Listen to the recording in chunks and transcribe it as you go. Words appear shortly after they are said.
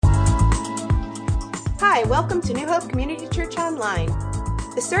Hi, welcome to New Hope Community Church Online.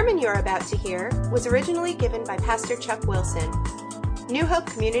 The sermon you're about to hear was originally given by Pastor Chuck Wilson. New Hope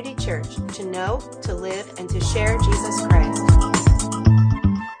Community Church, to know, to live, and to share Jesus Christ.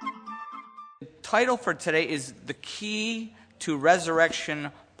 The title for today is The Key to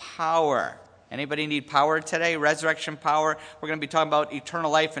Resurrection Power. Anybody need power today? Resurrection power. We're going to be talking about eternal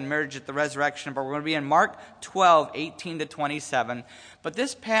life and marriage at the resurrection, but we're going to be in Mark 12, 18 to 27. But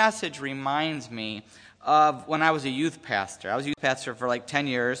this passage reminds me of when I was a youth pastor. I was a youth pastor for like 10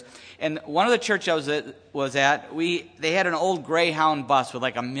 years, and one of the churches I was at, they had an old Greyhound bus with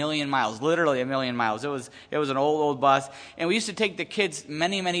like 1 million miles, literally 1 million miles. It was an old bus, and we used to take the kids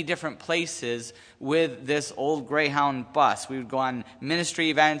many different places with this old Greyhound bus. We would go on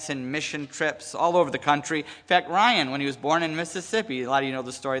ministry events and mission trips all over the country. In fact, Ryan, when he was born in Mississippi, a lot of you know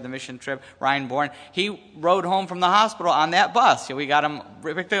the story of the mission trip, Ryan born, he rode home from the hospital on that bus. We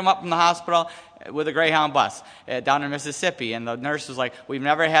picked him up from the hospital with a Greyhound bus down in Mississippi, and the nurse was like, "We've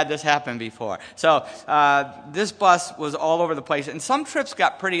never had this happen before." So this bus was all over the place, and some trips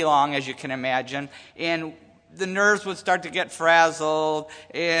got pretty long, as you can imagine, and the nerves would start to get frazzled,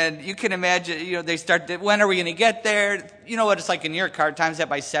 and you can imagine, they start to, when are we going to get there? You know what it's like in your car, times that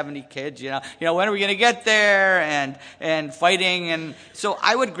by 70 kids, when are we going to get there? And fighting, and so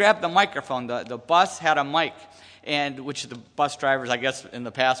I would grab the microphone. The bus had a mic, and which the bus drivers, I guess, in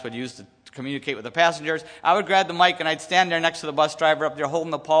the past would use to communicate with the passengers. I would grab the mic, and I'd stand there next to the bus driver up there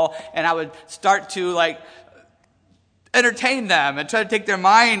holding the pole, and I would start to entertain them and try to take their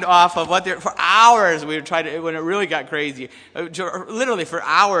mind off of for hours. We would try to, when it really got crazy, literally for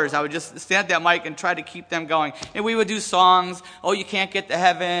hours, I would just stand at that mic and try to keep them going. And we would do songs. "Oh, you can't get to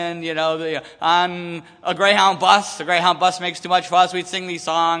heaven, on a Greyhound bus. The Greyhound bus makes too much fuss." We'd sing these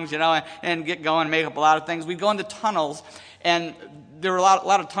songs, and get going, make up a lot of things. We'd go into tunnels, and there were a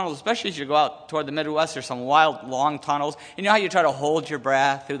lot of tunnels, especially as you go out toward the Midwest. There's some wild, long tunnels. You know how you try to hold your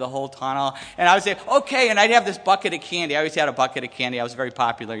breath through the whole tunnel? And I would say, "Okay," and I'd have this bucket of candy. I always had a bucket of candy. I was a very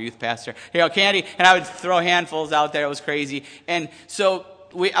popular youth pastor. Candy, and I would throw handfuls out there. It was crazy. And so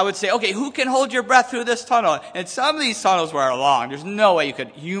I would say, "Okay, who can hold your breath through this tunnel?" And some of these tunnels were long. There's no way you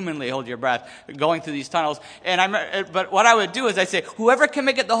could humanly hold your breath going through these tunnels. But what I would do is I'd say, "Whoever can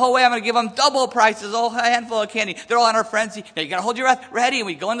make it the whole way, I'm going to give them double prices, a whole handful of candy. They're all in our frenzy. Now you got to hold your breath, ready." And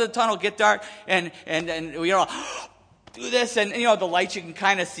we go into the tunnel, get dark, and we all do this, and the lights, you can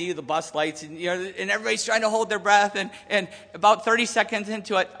kind of see the bus lights, and and everybody's trying to hold their breath, and about 30 seconds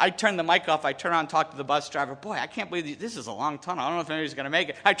into it, I turn the mic off. I turn around and talk to the bus driver. "Boy, I can't believe this is a long tunnel. I don't know if anybody's going to make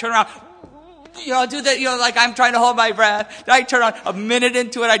it." I turn around, do that, like I'm trying to hold my breath. Then I turn around, a minute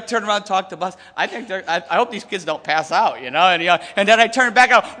into it, I turn around and talk to the bus. I hope these kids don't pass out, and then I turn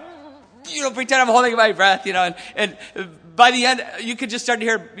back out, pretend I'm holding my breath, and by the end, you could just start to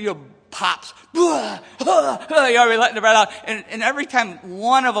hear, pops. We letting the breath out. And every time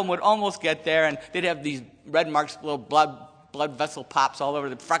one of them would almost get there, and they'd have these red marks, little blood vessel pops all over,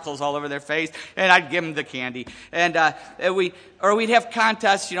 the freckles all over their face, and I'd give them the candy. And we'd have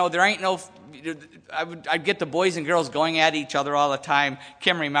contests, there ain't no, I'd get the boys and girls going at each other all the time.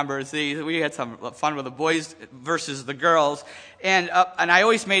 Kim remembers these. We had some fun with the boys versus the girls. And I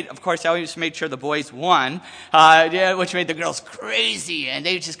always made sure the boys won, which made the girls crazy, and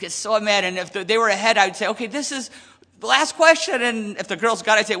they would just get so mad. And if they were ahead, I'd say, "Okay, this is the last question." And if the girls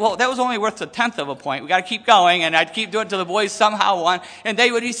got it, I'd say, "Well, that was only worth 1/10 of a point. We got to keep going." And I'd keep doing it till the boys somehow won. And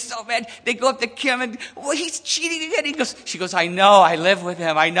they would be so mad. They'd go up to Kim and, "Well, he's cheating again." She goes, "I know. I live with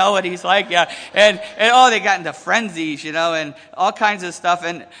him. I know what he's like." Yeah. And they got into frenzies, and all kinds of stuff.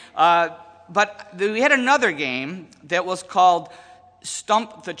 And but we had another game that was called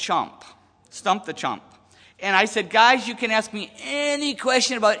Stump the Chump. Stump the Chump. And I said, "Guys, you can ask me any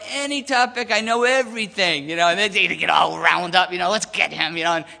question about any topic. I know everything," and they'd get all round up, "Let's get him,"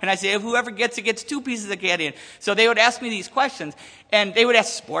 and I say, "If whoever gets it gets 2 pieces of candy." And so they would ask me these questions, and they would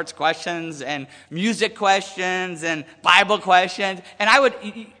ask sports questions and music questions and Bible questions, and I would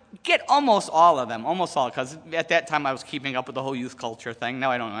get almost all of them, because at that time I was keeping up with the whole youth culture thing. Now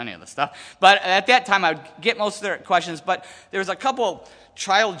I don't know any of the stuff. But at that time I would get most of their questions, but there was a couple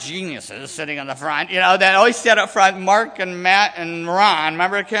child geniuses sitting on the front, that always sat up front, Mark and Matt and Ron,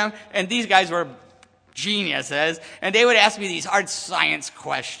 remember Kim? And these guys were geniuses, and they would ask me these hard science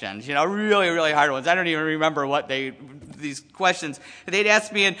questions, really, really hard ones. I don't even remember these questions. They'd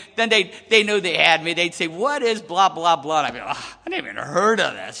ask me, and then they knew they had me. They'd say, "What is blah, blah, blah?" And I'd be like, "I never even heard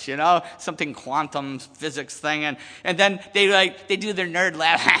of this, something quantum physics thing." And then they do their nerd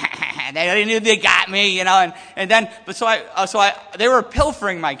laugh. They knew they got me, and then, but they were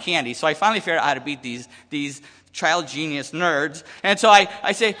pilfering my candy. So I finally figured out how to beat these child genius nerds. And so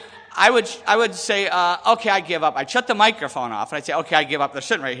I say, I would say, okay, I give up. I'd shut the microphone off, and I'd say, okay, I give up. They're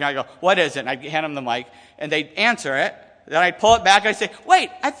sitting right here. I go, what is it? And I'd hand them the mic, and they'd answer it. Then I'd pull it back, and I'd say, wait,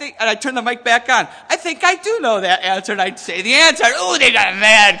 and I'd turn the mic back on. I think I do know that answer, and I'd say the answer. Oh, they got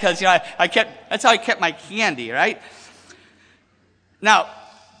mad, because, that's how I kept my candy, right? Now,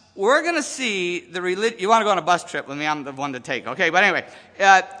 we're going to see you want to go on a bus trip with me? I'm the one to take, okay? But anyway,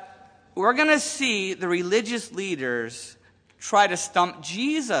 we're going to see the religious leaders try to stump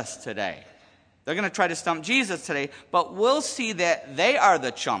Jesus today. They're going to try to stump Jesus today, but we'll see that they are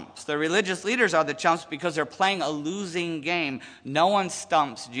the chumps. The religious leaders are the chumps because they're playing a losing game. No one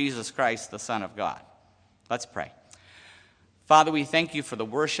stumps Jesus Christ, the Son of God. Let's pray. Father, we thank you for the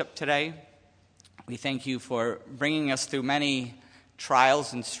worship today. We thank you for bringing us through many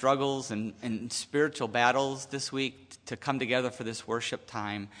trials and struggles and spiritual battles this week to come together for this worship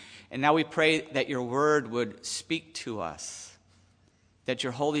time. And now we pray that your word would speak to us, that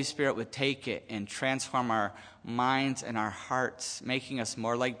your Holy Spirit would take it and transform our minds and our hearts, making us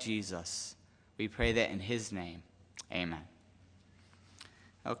more like Jesus. We pray that in his name. Amen.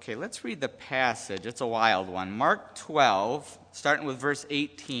 Okay, let's read the passage. It's a wild one. Mark 12, starting with verse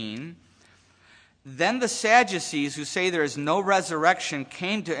 18. Then the Sadducees, who say there is no resurrection,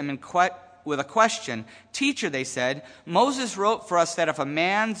 came to him with a question. Teacher, they said, Moses wrote for us that if a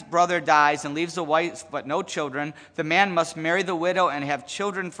man's brother dies and leaves a wife but no children, the man must marry the widow and have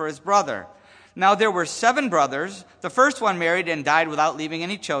children for his brother. Now there were 7 brothers. The first one married and died without leaving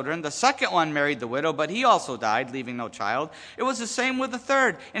any children. The second one married the widow, but he also died, leaving no child. It was the same with the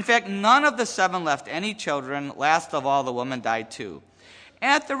third. In fact, none of the 7 left any children. Last of all, the woman died too.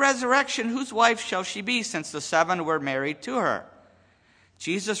 At the resurrection, whose wife shall she be, since the 7 were married to her?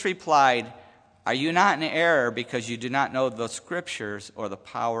 Jesus replied, Are you not in error because you do not know the Scriptures or the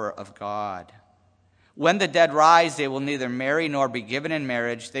power of God? When the dead rise, they will neither marry nor be given in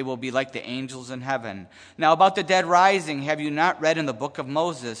marriage. They will be like the angels in heaven. Now about the dead rising, have you not read in the book of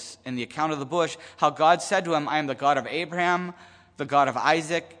Moses, in the account of the bush, how God said to him, I am the God of Abraham, the God of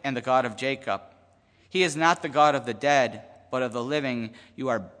Isaac, and the God of Jacob. He is not the God of the dead, but of the living. You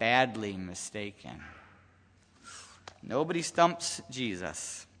are badly mistaken. Nobody stumps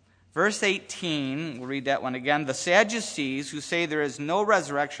Jesus. Verse 18, we'll read that one again. The Sadducees, who say there is no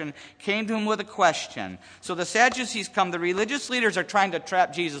resurrection, came to him with a question. So the Sadducees come. The religious leaders are trying to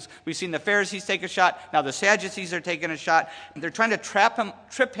trap Jesus. We've seen the Pharisees take a shot. Now the Sadducees are taking a shot. They're trying to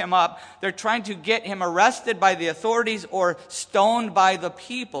trip him up. They're trying to get him arrested by the authorities or stoned by the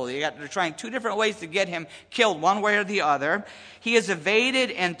people. They're trying 2 different ways to get him killed, one way or the other. He has evaded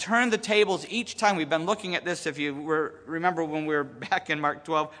and turned the tables each time. We've been looking at this, if you remember when we were back in Mark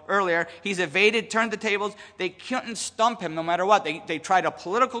 12 earlier. He's evaded, turned the tables. They couldn't stump him no matter what. They tried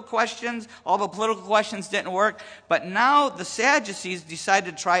political questions. All the political questions didn't work. But now the Sadducees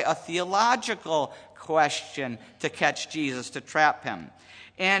decided to try a theological question to catch Jesus, to trap him.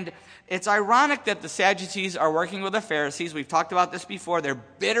 And it's ironic that the Sadducees are working with the Pharisees. We've talked about this before. They're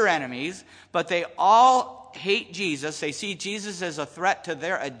bitter enemies, but they all hate Jesus. They see Jesus as a threat to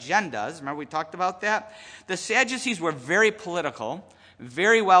their agendas. Remember we talked about that? The Sadducees were very political,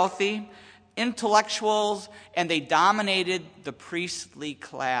 very wealthy, intellectuals, and they dominated the priestly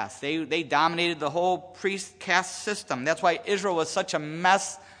class. They dominated the whole priest caste system. That's why Israel was such a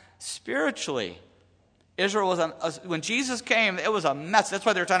mess spiritually. Israel was when Jesus came, it was a mess. That's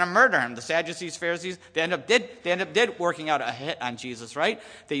why they were trying to murder him. The Sadducees, Pharisees, they end up working out a hit on Jesus, right?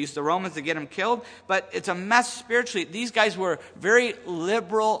 They used the Romans to get him killed, but it's a mess spiritually. These guys were very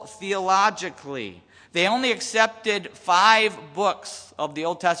liberal theologically. They only accepted 5 books of the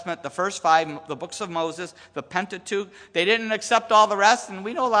Old Testament, the first 5, the books of Moses, the Pentateuch. They didn't accept all the rest, and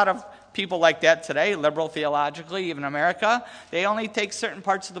we know a lot of people like that today, liberal theologically, even America. They only take certain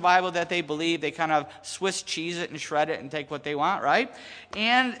parts of the Bible that they believe. They kind of Swiss cheese it and shred it and take what they want, right?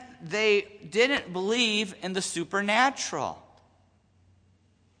 And they didn't believe in the supernatural.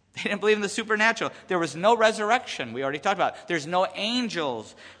 They didn't believe in the supernatural. There was no resurrection. We already talked about it. There's no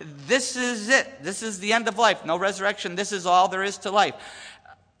angels. This is it. This is the end of life. No resurrection. This is all there is to life.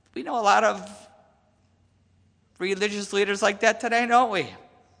 We know a lot of religious leaders like that today, don't we?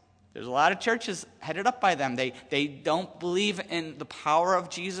 There's a lot of churches headed up by them. They don't believe in the power of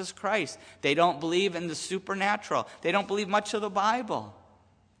Jesus Christ. They don't believe in the supernatural. They don't believe much of the Bible.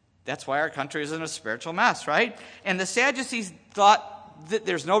 That's why our country is in a spiritual mess, right? And the Sadducees thought that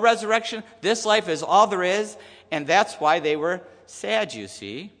there's no resurrection. This life is all there is. And that's why they were sad, you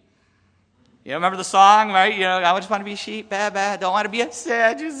see. You remember the song, right? I just want to be sheep, don't want to be a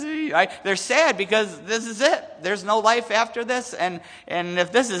Sadducee, right? They're sad because this is it. There's no life after this, and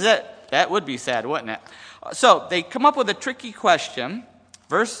if this is it, that would be sad, wouldn't it? So they come up with a tricky question.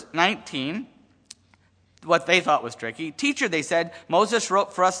 Verse 19, what they thought was tricky. Teacher, they said, Moses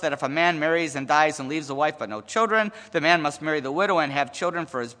wrote for us that if a man marries and dies and leaves a wife but no children, the man must marry the widow and have children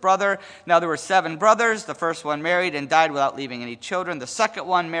for his brother. Now there were 7 brothers. The first one married and died without leaving any children. The second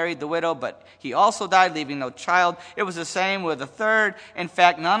one married the widow, but he also died, leaving no child. It was the same with the third. In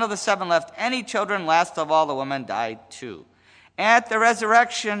fact, none of the 7 left any children. Last of all, the woman died too. At the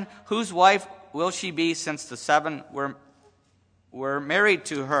resurrection, whose wife will she be, since the 7 were married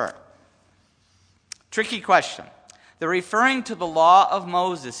to her? Tricky question. They're referring to the law of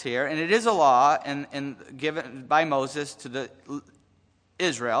Moses here, and it is a law given by Moses to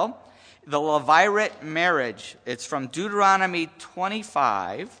Israel, the Levirate marriage. It's from Deuteronomy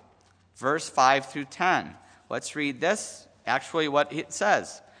 25, verse 5 through 10. Let's read this, actually what it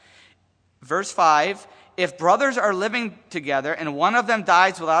says. Verse 5, if brothers are living together and one of them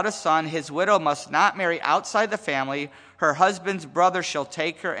dies without a son, his widow must not marry outside the family. Her husband's brother shall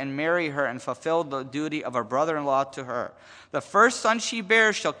take her and marry her and fulfill the duty of a brother-in-law to her. The first son she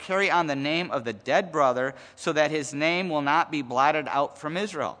bears shall carry on the name of the dead brother, so that his name will not be blotted out from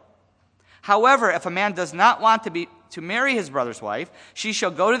Israel. However, if a man does not want to marry his brother's wife, she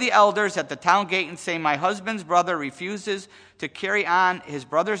shall go to the elders at the town gate and say, my husband's brother refuses to carry on his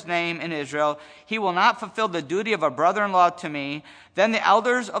brother's name in Israel. He will not fulfill the duty of a brother-in-law to me. Then the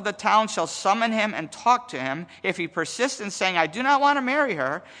elders of the town shall summon him and talk to him. If he persists in saying, I do not want to marry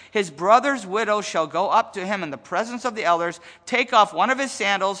her, his brother's widow shall go up to him in the presence of the elders, take off one of his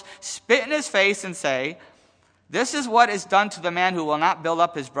sandals, spit in his face, and say, this is what is done to the man who will not build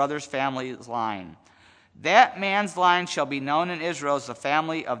up his brother's family's line. That man's line shall be known in Israel as the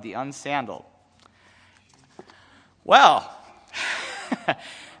family of the unsandaled. Well,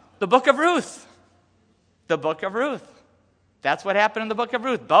 the book of Ruth. The book of Ruth. That's what happened in the book of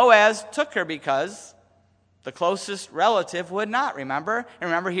Ruth. Boaz took her because the closest relative would not, remember? And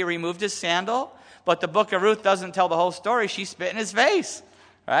remember, he removed his sandal? But the book of Ruth doesn't tell the whole story. She spit in his face,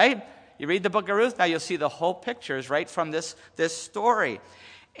 right? You read the book of Ruth, now you'll see the whole pictures right from this story.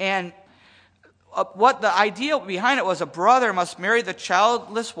 And what the idea behind it was, a brother must marry the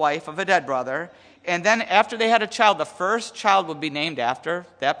childless wife of a dead brother, and then after they had a child, the first child would be named after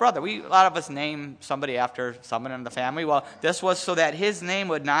that brother. A lot of us name somebody after someone in the family. Well, this was so that his name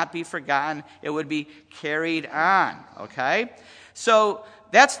would not be forgotten. It would be carried on, okay? So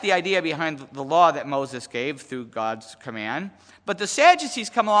that's the idea behind the law that Moses gave through God's command. But the Sadducees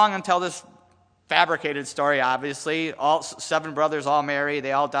come along and tell this fabricated story, obviously. All 7 brothers all marry,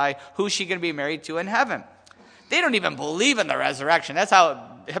 they all die. Who's she going to be married to in heaven? They don't even believe in the resurrection. That's how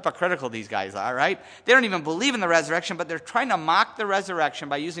hypocritical these guys are, right? They don't even believe in the resurrection, but they're trying to mock the resurrection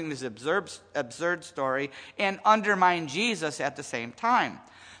by using this absurd story and undermine Jesus at the same time.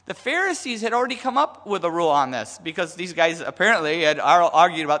 The Pharisees had already come up with a rule on this, because these guys apparently had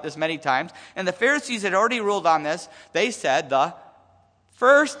argued about this many times, and the Pharisees had already ruled on this. They said the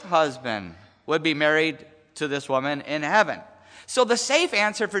first husband would be married to this woman in heaven. So the safe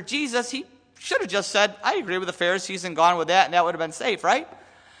answer for Jesus, he should have just said, I agree with the Pharisees, and gone with that, and that would have been safe, right?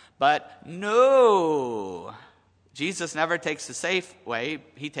 But no, Jesus never takes the safe way.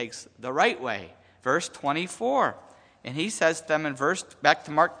 He takes the right way. Verse 24. And he says to them back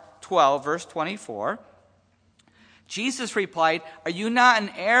to Mark 12, verse 24, Jesus replied, are you not in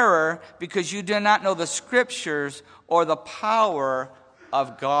error because you do not know the Scriptures or the power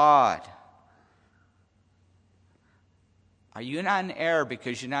of God? Are you not in error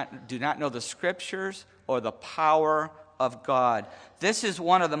because you do not know the Scriptures or the power of God? This is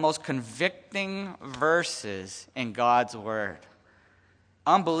one of the most convicting verses in God's Word.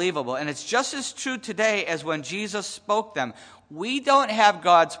 Unbelievable. And it's just as true today as when Jesus spoke them. We don't have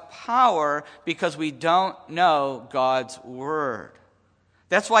God's power because we don't know God's Word.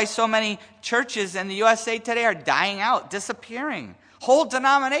 That's why so many churches in the USA today are dying out, disappearing. Whole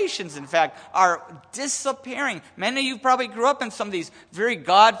denominations, in fact, are disappearing. Many of you probably grew up in some of these very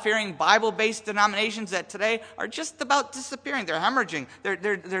God-fearing, Bible-based denominations that today are just about disappearing. They're hemorrhaging.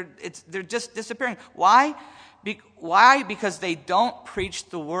 They're just disappearing. Why? Why? Because they don't preach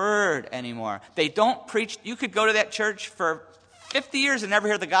the Word anymore. They don't preach. You could go to that church for 50 years and never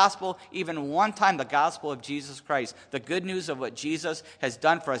hear the gospel, even one time, the gospel of Jesus Christ. The good news of what Jesus has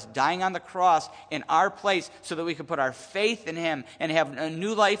done for us, dying on the cross in our place so that we can put our faith in Him and have a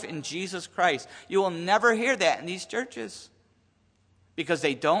new life in Jesus Christ. You will never hear that in these churches because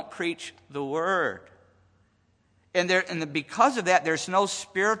they don't preach the Word. And because of that, there's no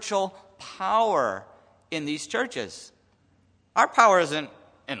spiritual power in these churches. Our power isn't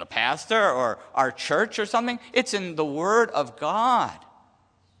in the pastor or our church or something. It's in the Word of God.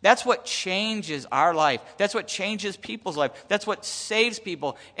 That's what changes our life. That's what changes people's life. That's what saves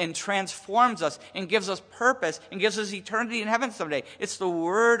people and transforms us and gives us purpose and gives us eternity in heaven someday. It's the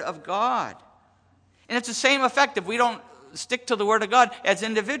Word of God. And it's the same effect. If we don't stick to the Word of God as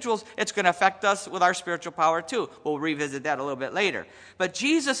individuals, it's going to affect us with our spiritual power too. We'll revisit that a little bit later. But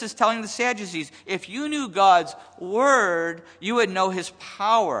Jesus is telling the Sadducees, if you knew God's Word, you would know His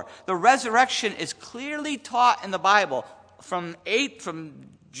power. The resurrection is clearly taught in the Bible from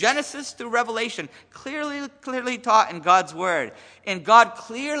Genesis through Revelation, clearly taught in God's Word. And God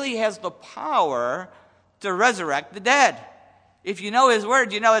clearly has the power to resurrect the dead. If you know His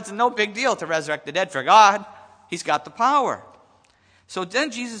Word, you know it's no big deal to resurrect the dead for God. He's got the power. So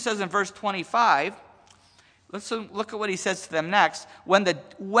then Jesus says in verse 25, let's look at what He says to them next. When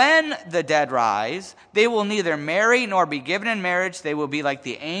the dead rise, they will neither marry nor be given in marriage. They will be like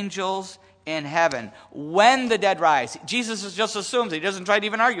the angels in heaven. When the dead rise. Jesus just assumes it. He doesn't try to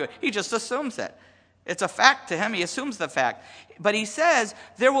even argue it. He just assumes it. It's a fact to him. He assumes the fact. But he says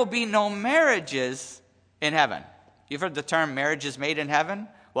there will be no marriages in heaven. You've heard the term marriages made in heaven?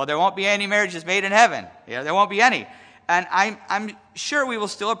 Well, there won't be any marriages made in heaven. Yeah, there won't be any. And I'm sure we will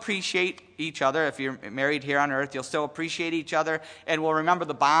still appreciate each other. If you're married here on earth, you'll still appreciate each other. And we'll remember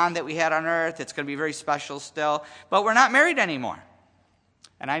the bond that we had on earth. It's going to be very special still. But we're not married anymore.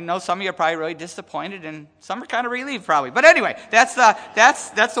 And I know some of you are probably really disappointed, and some are kind of relieved probably. But anyway, that's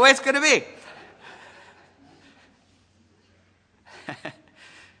the way it's going to be.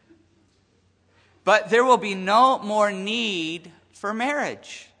 But there will be no more need for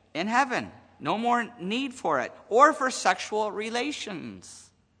marriage in heaven. No more need for it. Or for sexual relations.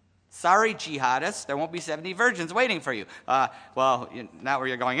 Sorry, jihadists, there won't be 70 virgins waiting for you. Well, not where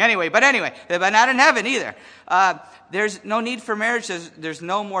you're going anyway. But anyway, but not in heaven either. There's no need for marriage. There's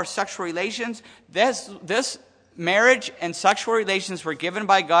no more sexual relations. This marriage and sexual relations were given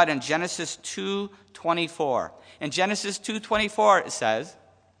by God in Genesis 2:24. In Genesis 2:24 it says,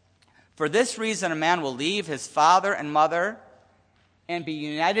 for this reason a man will leave his father and mother and be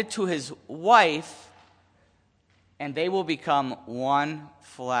united to his wife, and they will become one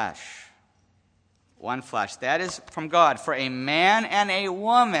flesh. One flesh. That is from God. For a man and a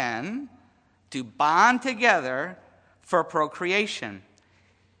woman to bond together for procreation.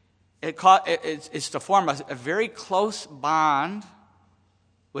 It's to form a very close bond,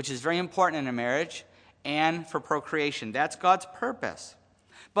 which is very important in a marriage, and for procreation. That's God's purpose.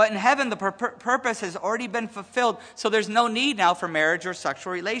 But in heaven, the purpose has already been fulfilled, so there's no need now for marriage or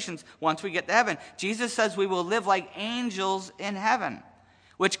sexual relations once we get to heaven. Jesus says we will live like angels in heaven,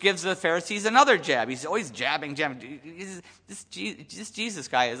 which gives the Pharisees another jab. He's always jabbing. This Jesus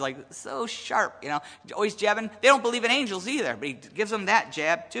guy is like so sharp, always jabbing. They don't believe in angels either, but he gives them that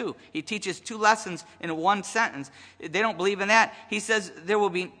jab too. He teaches two lessons in one sentence. They don't believe in that. He says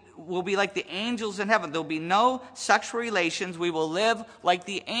we'll be like the angels in heaven. There'll be no sexual relations. We will live like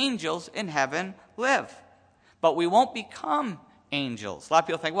the angels in heaven live. But we won't become angels. A lot of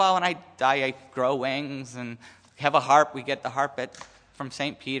people think, well, when I die, I grow wings and have a harp. We get the harp from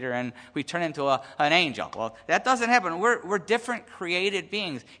St. Peter, and we turn into an angel. Well, that doesn't happen. We're different created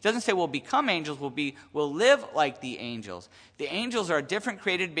beings. It doesn't say we'll become angels. We'll live like the angels. The angels are a different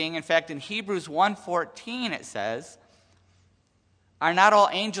created being. In fact, in Hebrews 1:14 it says, are not all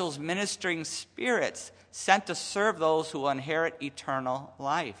angels ministering spirits sent to serve those who will inherit eternal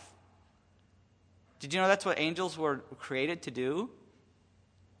life? Did you know that's what angels were created to do?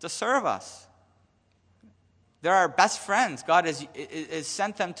 To serve us. They're our best friends. God has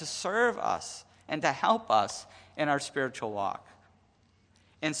sent them to serve us and to help us in our spiritual walk.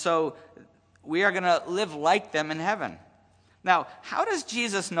 And so we are going to live like them in heaven. Now, how does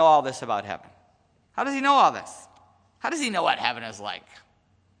Jesus know all this about heaven? How does he know all this? How does he know what heaven is like?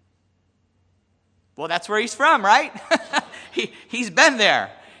 Well, that's where he's from, right? He's been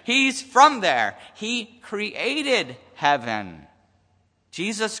there. He's from there. He created heaven.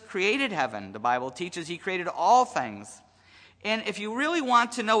 Jesus created heaven. The Bible teaches he created all things. And if you really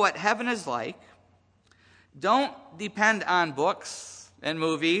want to know what heaven is like, don't depend on books and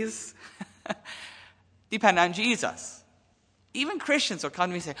movies. Depend on Jesus. Even Christians will come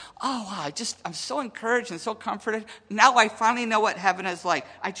to me and say, oh, wow, I'm so encouraged and so comforted. Now I finally know what heaven is like.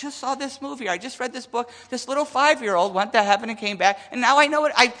 I just saw this movie. I just read this book. This little 5-year-old went to heaven and came back. And now I know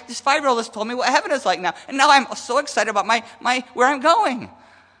this 5-year-old has told me what heaven is like now. And now I'm so excited about where I'm going.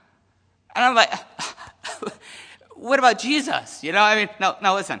 And I'm like, what about Jesus?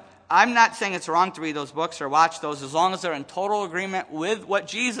 No, listen. I'm not saying it's wrong to read those books or watch those. As long as they're in total agreement with what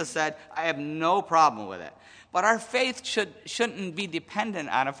Jesus said, I have no problem with it. But our faith shouldn't be dependent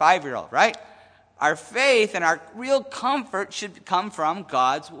on a 5-year-old, right? Our faith and our real comfort should come from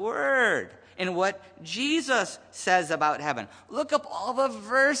God's word and what Jesus says about heaven. Look up all the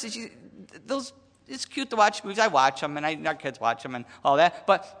verses. It's cute to watch movies. I watch them, and our kids watch them and all that.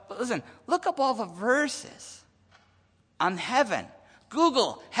 But listen, look up all the verses on heaven.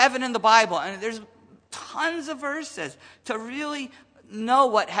 Google heaven in the Bible, and there's tons of verses to really know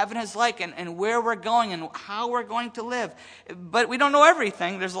what heaven is like and where we're going and how we're going to live. But we don't know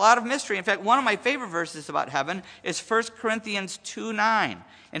everything. There's a lot of mystery. In fact, one of my favorite verses about heaven is 1 Corinthians 2:9.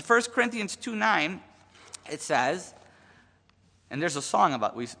 In 1 Corinthians 2:9, it says, and there's a song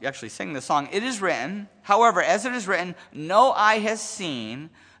about, we actually sing the song, it is written, however, as it is written, no eye has seen,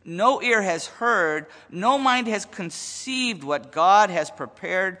 no ear has heard, no mind has conceived what God has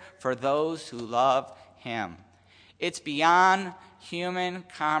prepared for those who love him. It's beyond human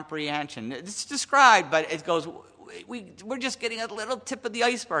comprehension. It's described, but it goes, we're just getting a little tip of the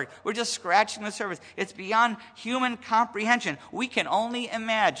iceberg. We're just scratching the surface. It's beyond human comprehension. We can only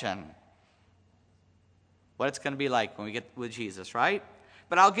imagine what it's going to be like when we get with Jesus, right?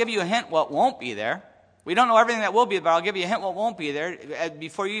 But I'll give you a hint what won't be there. We don't know everything that will be, but I'll give you a hint what won't be there.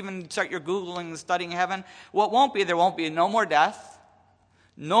 Before you even start your Googling and studying heaven, what won't be there won't be no more death,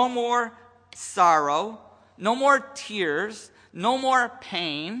 no more sorrow, no more tears, no more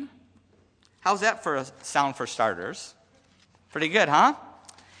pain. How's that for a sound for starters? Pretty good, huh?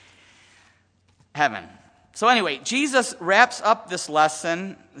 Heaven. So anyway, Jesus wraps up this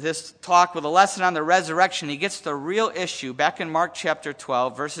lesson, this talk, with a lesson on the resurrection. He gets the real issue back in Mark chapter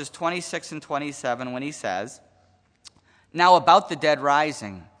 12, verses 26 and 27, when he says, now about the dead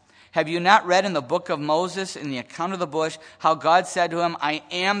rising. Have you not read in the book of Moses, in the account of the bush, how God said to him, I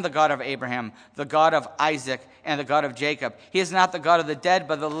am the God of Abraham, the God of Isaac, and the God of Jacob. He is not the God of the dead,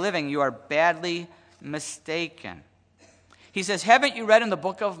 but the living. You are badly mistaken. He says, haven't you read in the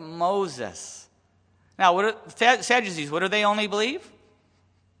book of Moses? Now, Sadducees, what do they only believe?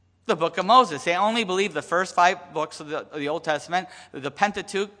 The book of Moses. They only believe the first 5 books of the Old Testament, the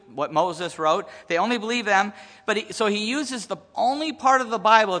Pentateuch, what Moses wrote. They only believe them. So he uses the only part of the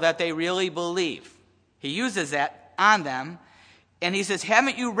Bible that they really believe. He uses that on them. And he says,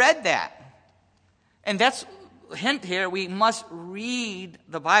 haven't you read that? And that's a hint here. We must read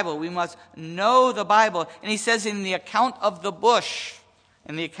the Bible. We must know the Bible. And he says in the account of the bush.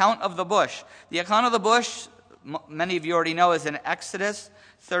 In the account of the bush. The account of the bush, many of you already know, is in Exodus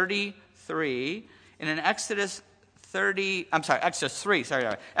 33. And in Exodus 3,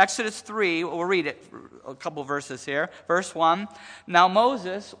 Exodus 3, we'll read it, a couple verses here. Verse 1, now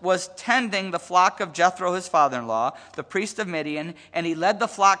Moses was tending the flock of Jethro, his father-in-law, the priest of Midian, and he led the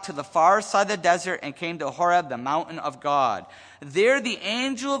flock to the far side of the desert and came to Horeb, the mountain of God. There the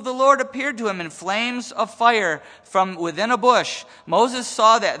angel of the Lord appeared to him in flames of fire from within a bush. Moses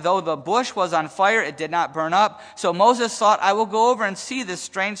saw that though the bush was on fire, it did not burn up. So Moses thought, I will go over and see this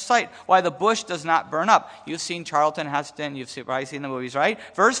strange sight, why the bush does not burn up. You've seen Charlton Heston, you've probably seen the movies, right?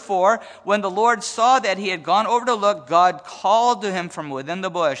 Verse 4, when the Lord saw that he had gone over to look, God called to him from within the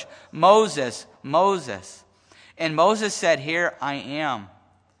bush, Moses, Moses. And Moses said, here I am.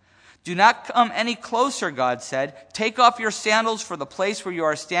 Do not come any closer, God said. Take off your sandals, for the place where you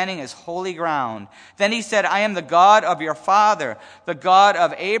are standing is holy ground. Then he said, I am the God of your father, the God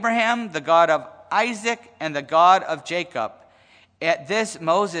of Abraham, the God of Isaac, and the God of Jacob. At this,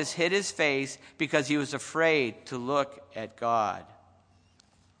 Moses hid his face because he was afraid to look at God.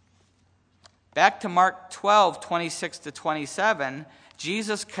 Back to Mark 12, 26 to 27,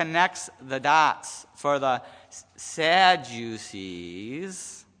 Jesus connects the dots for the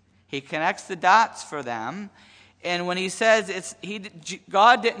Sadducees. He connects the dots for them. And when he says,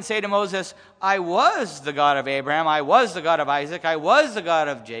 God didn't say to Moses, I was the God of Abraham, I was the God of Isaac, I was the God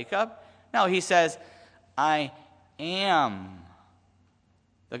of Jacob. No, he says, I am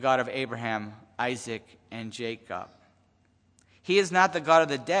the God of Abraham, Isaac, and Jacob. He is not the God of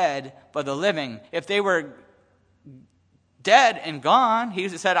the dead, but the living. If they were dead and gone, he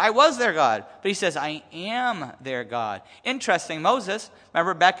said, I was their God. But he says, I am their God. Interesting, Moses,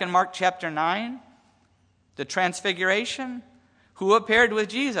 remember back in Mark chapter 9, the transfiguration? Who appeared with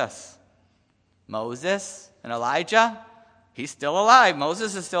Jesus? Moses and Elijah. He's still alive.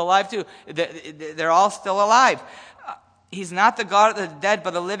 Moses is still alive too. They're all still alive. He's not the God of the dead,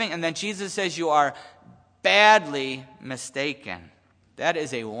 but the living. And then Jesus says, you are badly mistaken. That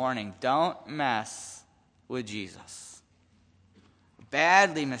is a warning. Don't mess with Jesus.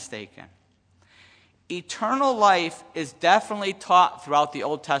 Badly mistaken. eternal life is definitely taught throughout the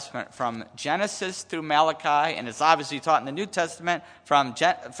Old Testament, from Genesis through Malachi, and it's obviously taught in the New Testament from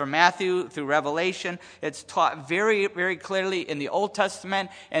Matthew through Revelation. It's taught very, very clearly in the Old Testament,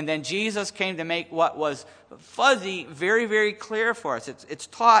 and then Jesus came to make what was fuzzy very, very clear for us. It's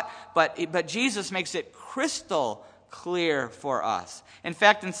taught, but Jesus makes it crystal clear for us. In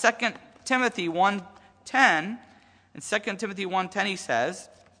fact, in 2 Timothy 1:10, he says,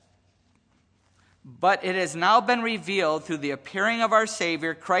 "But it has now been revealed through the appearing of our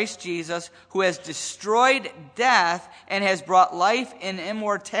Savior, Christ Jesus, who has destroyed death and has brought life and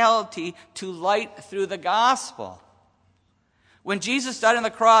immortality to light through the gospel." When Jesus died on the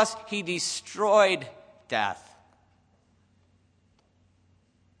cross, he destroyed death.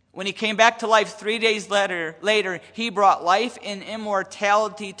 When he came back to life 3 days later, he brought life and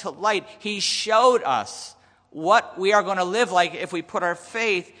immortality to light. He showed us what we are going to live like if we put our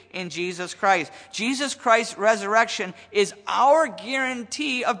faith in Jesus Christ. Jesus Christ's resurrection is our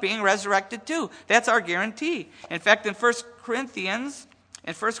guarantee of being resurrected too. That's our guarantee. In fact, in 1 Corinthians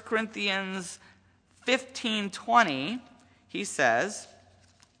 15:20, he says,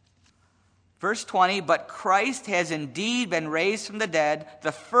 verse 20, "But Christ has indeed been raised from the dead,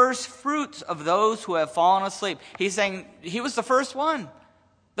 the first fruits of those who have fallen asleep." He's saying he was the first one.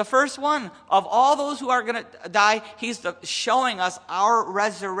 The first one of all those who are going to die. He's showing us our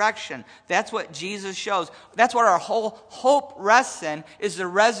resurrection. That's what Jesus shows. That's what our whole hope rests in, is the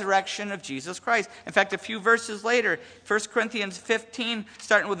resurrection of Jesus Christ. In fact, a few verses later, 1 Corinthians 15,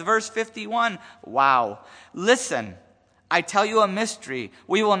 starting with verse 51. Wow. "Listen, I tell you a mystery.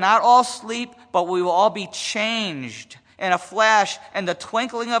 We will not all sleep, but we will all be changed in a flash, and the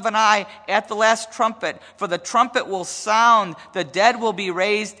twinkling of an eye, at the last trumpet. For the trumpet will sound, the dead will be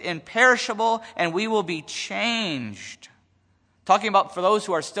raised imperishable, and we will be changed." Talking about for those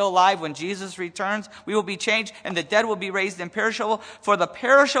who are still alive when Jesus returns, we will be changed, and the dead will be raised imperishable. "For the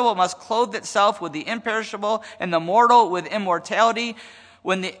perishable must clothe itself with the imperishable, and the mortal with immortality.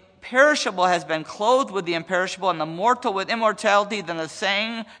 When the perishable has been clothed with the imperishable, and the mortal with immortality, then the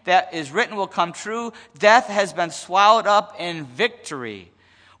saying that is written will come true: death has been swallowed up in victory.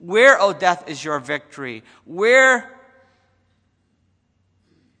 Where, O death, is your victory? Where,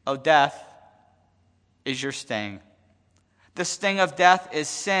 O death, is your sting? The sting of death is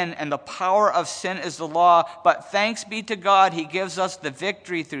sin, and the power of sin is the law. But thanks be to God, he gives us the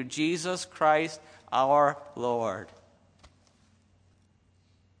victory through Jesus Christ our Lord."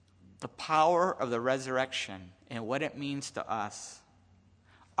 The power of the resurrection and what it means to us.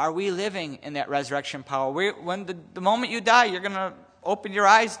 Are we living in that resurrection power? When the moment you die, you're going to open your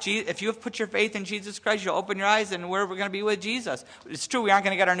eyes. If you have put your faith in Jesus Christ, you'll open your eyes, and we're going to be with Jesus. It's true, we aren't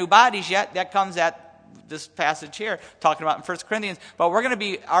going to get our new bodies yet. That comes at this passage here, talking about in 1 Corinthians. But we're going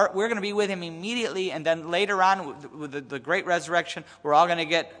to be with him immediately, and then later on, with the great resurrection, we're all going to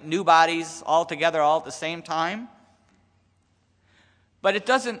get new bodies all together, all at the same time. But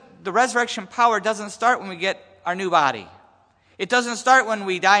the resurrection power doesn't start when we get our new body. It doesn't start when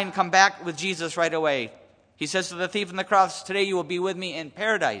we die and come back with Jesus right away. He says to the thief on the cross, "Today you will be with me in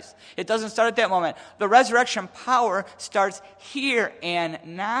paradise." It doesn't start at that moment. The resurrection power starts here and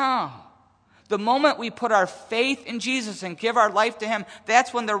now. The moment we put our faith in Jesus and give our life to him,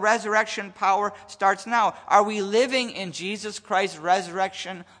 that's when the resurrection power starts now. Are we living in Jesus Christ's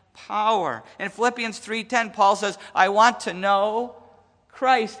resurrection power? In Philippians 3:10, Paul says, "I want to know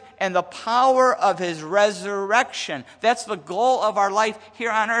Christ and the power of his resurrection." That's the goal of our life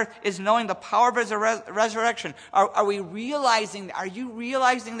here on earth, is knowing the power of his resurrection. Are you realizing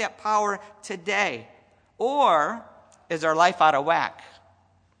that power today? Or is our life out of whack?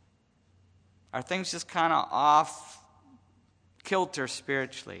 Are things just kind of off kilter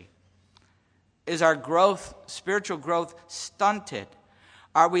spiritually? Is our spiritual growth stunted?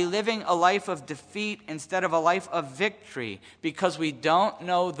 Are we living a life of defeat instead of a life of victory because we don't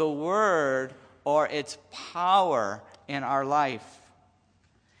know the Word or its power in our life?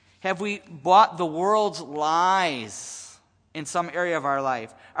 Have we bought the world's lies in some area of our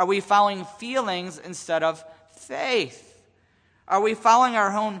life? Are we following feelings instead of faith? Are we following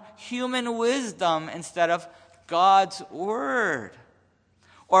our own human wisdom instead of God's Word?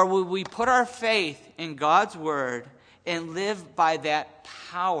 Or will we put our faith in God's Word and live by that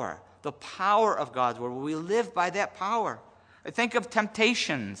power, the power of God's Word? Will we live by that power? I think of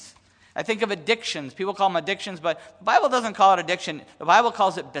temptations. I think of addictions. People call them addictions, but the Bible doesn't call it addiction. The Bible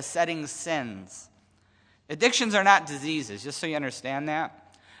calls it besetting sins. Addictions are not diseases, just so you understand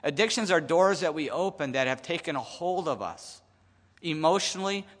that. Addictions are doors that we open that have taken a hold of us,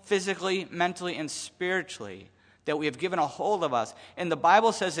 emotionally, physically, mentally, and spiritually. that we have given a hold of us. And the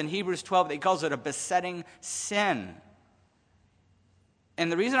Bible says in Hebrews 12, it calls it a besetting sin.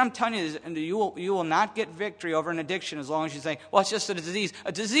 And the reason I'm telling you is you will not get victory over an addiction as long as you say, well, it's just a disease.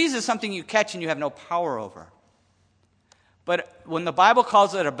 A disease is something you catch and you have no power over. But when the Bible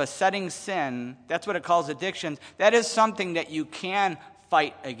calls it a besetting sin, that's what it calls addictions. That is something that you can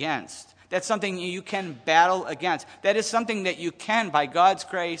fight against. That's something you can battle against. That is something that you can, by God's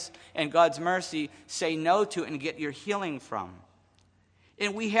grace and God's mercy, say no to and get your healing from.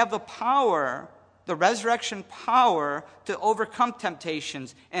 And we have the power, the resurrection power, to overcome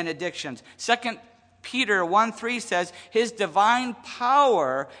temptations and addictions. 2 Peter 1:3 says, His divine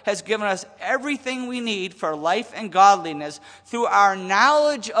power has given us everything we need for life and godliness through our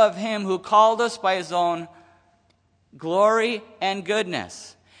knowledge of Him who called us by His own glory and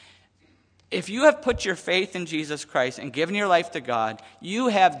goodness. If you have put your faith in Jesus Christ and given your life to God, you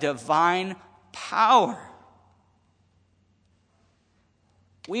have divine power.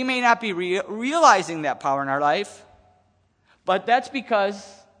 We may not be realizing that power in our life, but that's because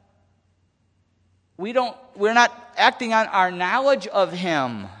we're not acting on our knowledge of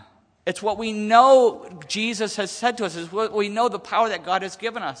Him. It's what we know Jesus has said to us. It's what we know, the power that God has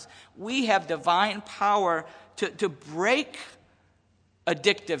given us. We have divine power to break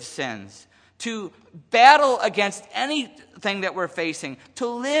addictive sins, to battle against anything that we're facing, to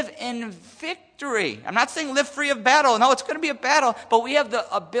live in victory. I'm not saying live free of battle. No, it's going to be a battle, but we have the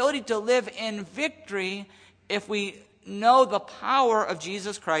ability to live in victory if we know the power of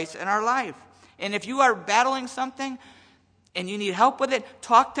Jesus Christ in our life. And if you are battling something and you need help with it,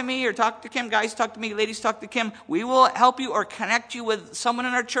 talk to me or talk to Kim. Guys, talk to me. Ladies, talk to Kim. We will help you or connect you with someone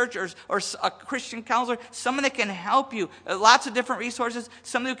in our church or a Christian counselor, someone that can help you. Lots of different resources,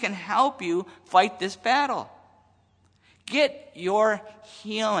 someone who can help you fight this battle. Get your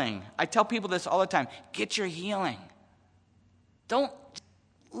healing. I tell people this all the time. Get your healing. Don't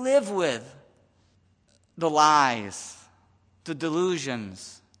live with the lies, the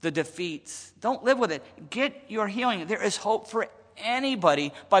delusions, the defeats. Don't live with it. Get your healing. There is hope for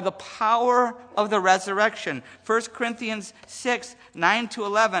anybody by the power of the resurrection. 1 Corinthians 6,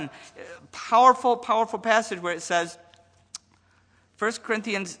 9-11. Powerful, powerful passage where it says, 1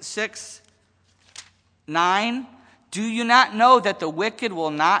 Corinthians 6, 9, do you not know that the wicked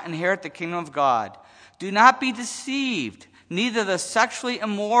will not inherit the kingdom of God? Do not be deceived. Neither the sexually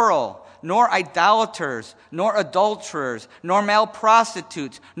immoral, nor idolaters, nor adulterers, nor male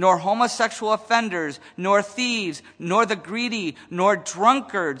prostitutes, nor homosexual offenders, nor thieves, nor the greedy, nor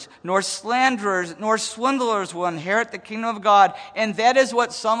drunkards, nor slanderers, nor swindlers will inherit the kingdom of God. And that is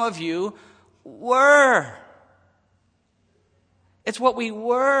what some of you were. It's what we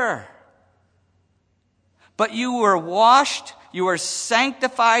were. But you were washed, you were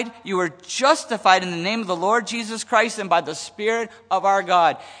sanctified, you were justified in the name of the Lord Jesus Christ and by the Spirit of our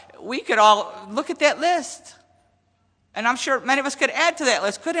God. We could all look at that list. And I'm sure many of us could add to that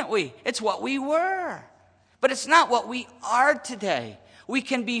list, couldn't we? It's what we were. But it's not what we are today. We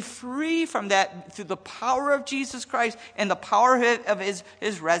can be free from that through the power of Jesus Christ and the power of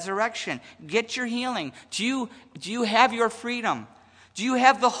his resurrection. Get your healing. Do you have your freedom? Do you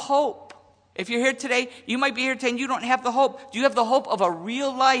have the hope? If you're here today, you might be here today and you don't have the hope. Do you have the hope of a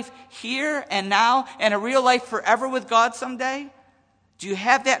real life here and now and a real life forever with God someday? Do you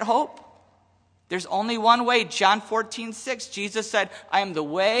have that hope? There's only one way. John 14:6, Jesus said, I am the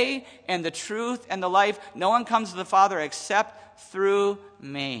way and the truth and the life. No one comes to the Father except through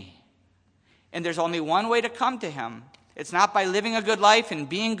me. And there's only one way to come to Him. It's not by living a good life and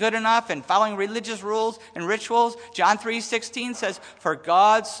being good enough and following religious rules and rituals. John 3:16 says, for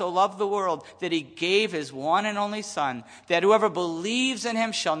God so loved the world that He gave His one and only Son, that whoever believes in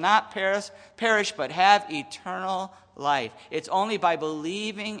Him shall not perish but have eternal life. It's only by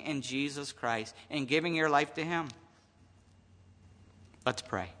believing in Jesus Christ and giving your life to Him. Let's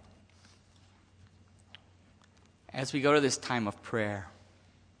pray. As we go to this time of prayer,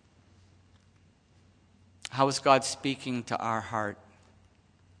 how is God speaking to our heart?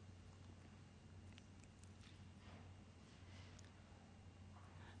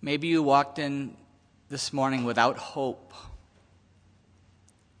 Maybe you walked in this morning without hope,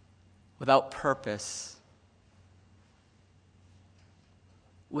 without purpose,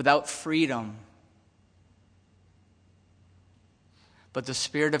 without freedom. But the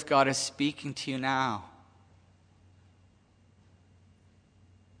Spirit of God is speaking to you now.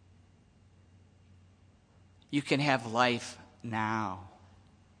 You can have life now.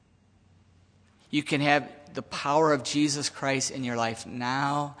 You can have the power of Jesus Christ in your life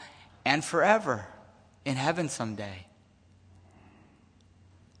now and forever in heaven someday.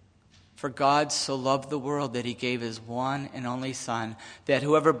 For God so loved the world that he gave his one and only Son, that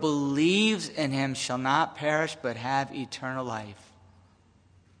whoever believes in him shall not perish but have eternal life.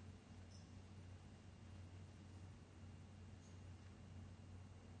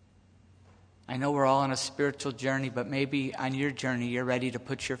 I know we're all on a spiritual journey, but maybe on your journey you're ready to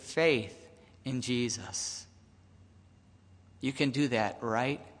put your faith in Jesus. You can do that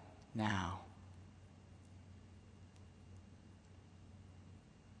right now.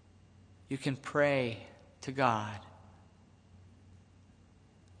 You can pray to God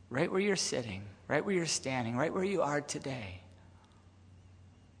right where you're sitting, right where you're standing, right where you are today.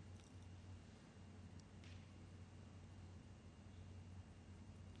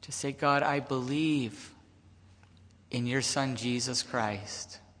 To say, God, I believe in your Son, Jesus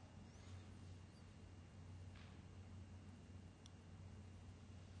Christ.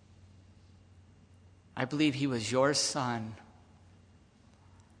 I believe he was your Son.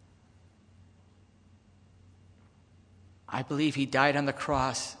 I believe he died on the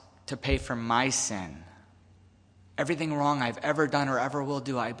cross to pay for my sin. Everything wrong I've ever done or ever will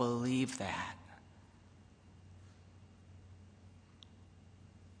do, I believe that.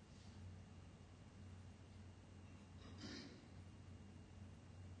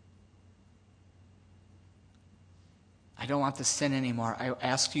 I don't want to sin anymore. I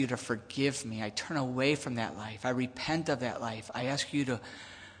ask you to forgive me. I turn away from that life. I repent of that life. I ask you to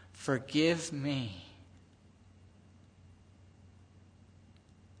forgive me.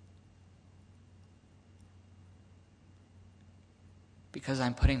 Because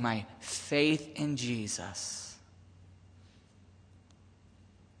I'm putting my faith in Jesus.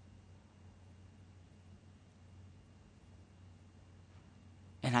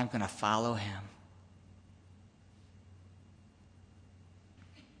 And I'm going to follow him.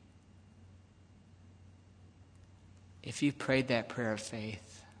 If you prayed that prayer of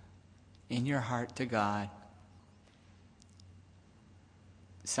faith in your heart to God,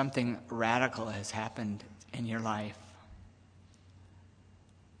 something radical has happened in your life.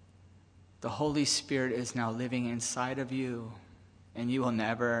 The Holy Spirit is now living inside of you, and you will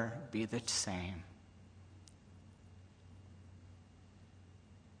never be the same.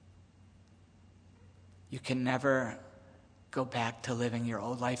 You can never go back to living your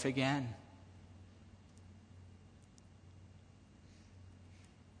old life again.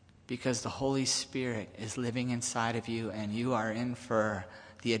 Because the Holy Spirit is living inside of you, and you are in for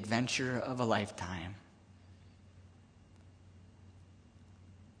the adventure of a lifetime.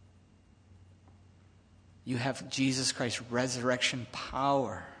 You have Jesus Christ's resurrection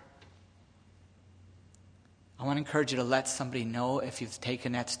power. I want to encourage you to let somebody know if you've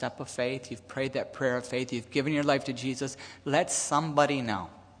taken that step of faith, you've prayed that prayer of faith, you've given your life to Jesus. Let somebody know.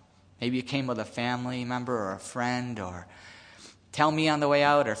 Maybe you came with a family member or a friend, or tell me on the way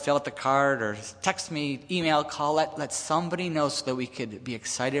out, or fill out the card, or text me, email, call. Let somebody know so that we could be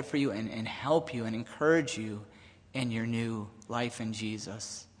excited for you and help you and encourage you in your new life in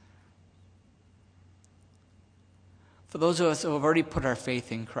Jesus. For those of us who have already put our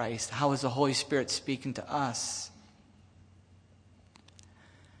faith in Christ, how is the Holy Spirit speaking to us?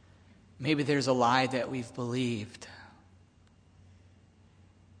 Maybe there's a lie that we've believed.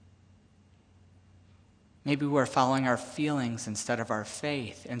 Maybe we're following our feelings instead of our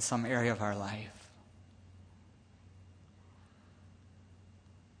faith in some area of our life.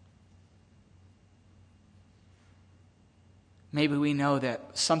 Maybe we know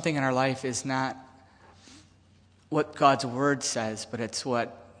that something in our life is not what God's word says, but it's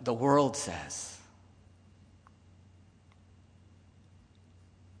what the world says.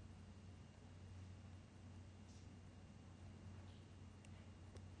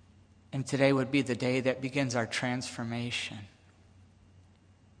 And today would be the day that begins our transformation.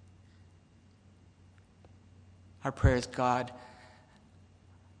 Our prayer is, God,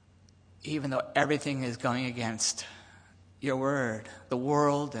 even though everything is going against your word, the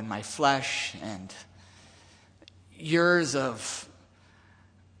world and my flesh and years of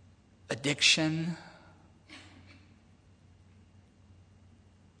addiction,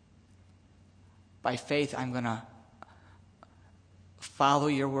 by faith I'm going to follow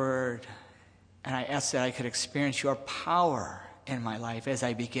your word, and I ask that I could experience your power in my life as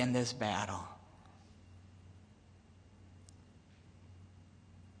I begin this battle.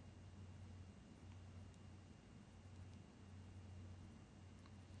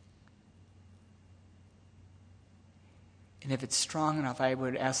 And if it's strong enough, I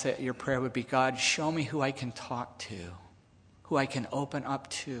would ask that your prayer would be, God, show me who I can talk to, who I can open up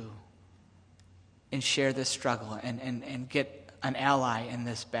to, and share this struggle and get an ally in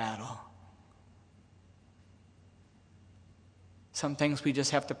this battle. Some things we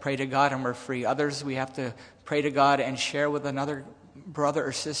just have to pray to God and we're free. Others we have to pray to God and share with another brother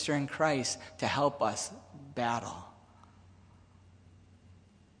or sister in Christ to help us battle.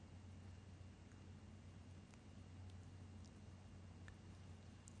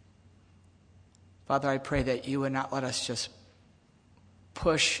 Father, I pray that you would not let us just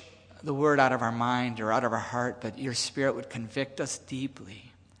push the word out of our mind or out of our heart, but your Spirit would convict us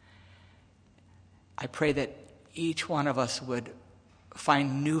deeply. I pray that each one of us would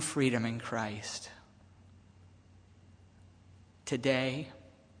find new freedom in Christ. Today,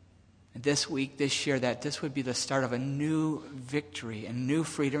 this week, this year, that this would be the start of a new victory, a new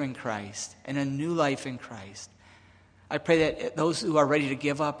freedom in Christ, and a new life in Christ. I pray that those who are ready to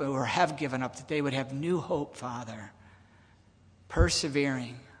give up or have given up today would have new hope, Father.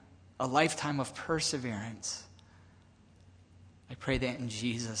 Persevering, a lifetime of perseverance. I pray that in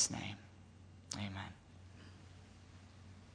Jesus' name. Amen.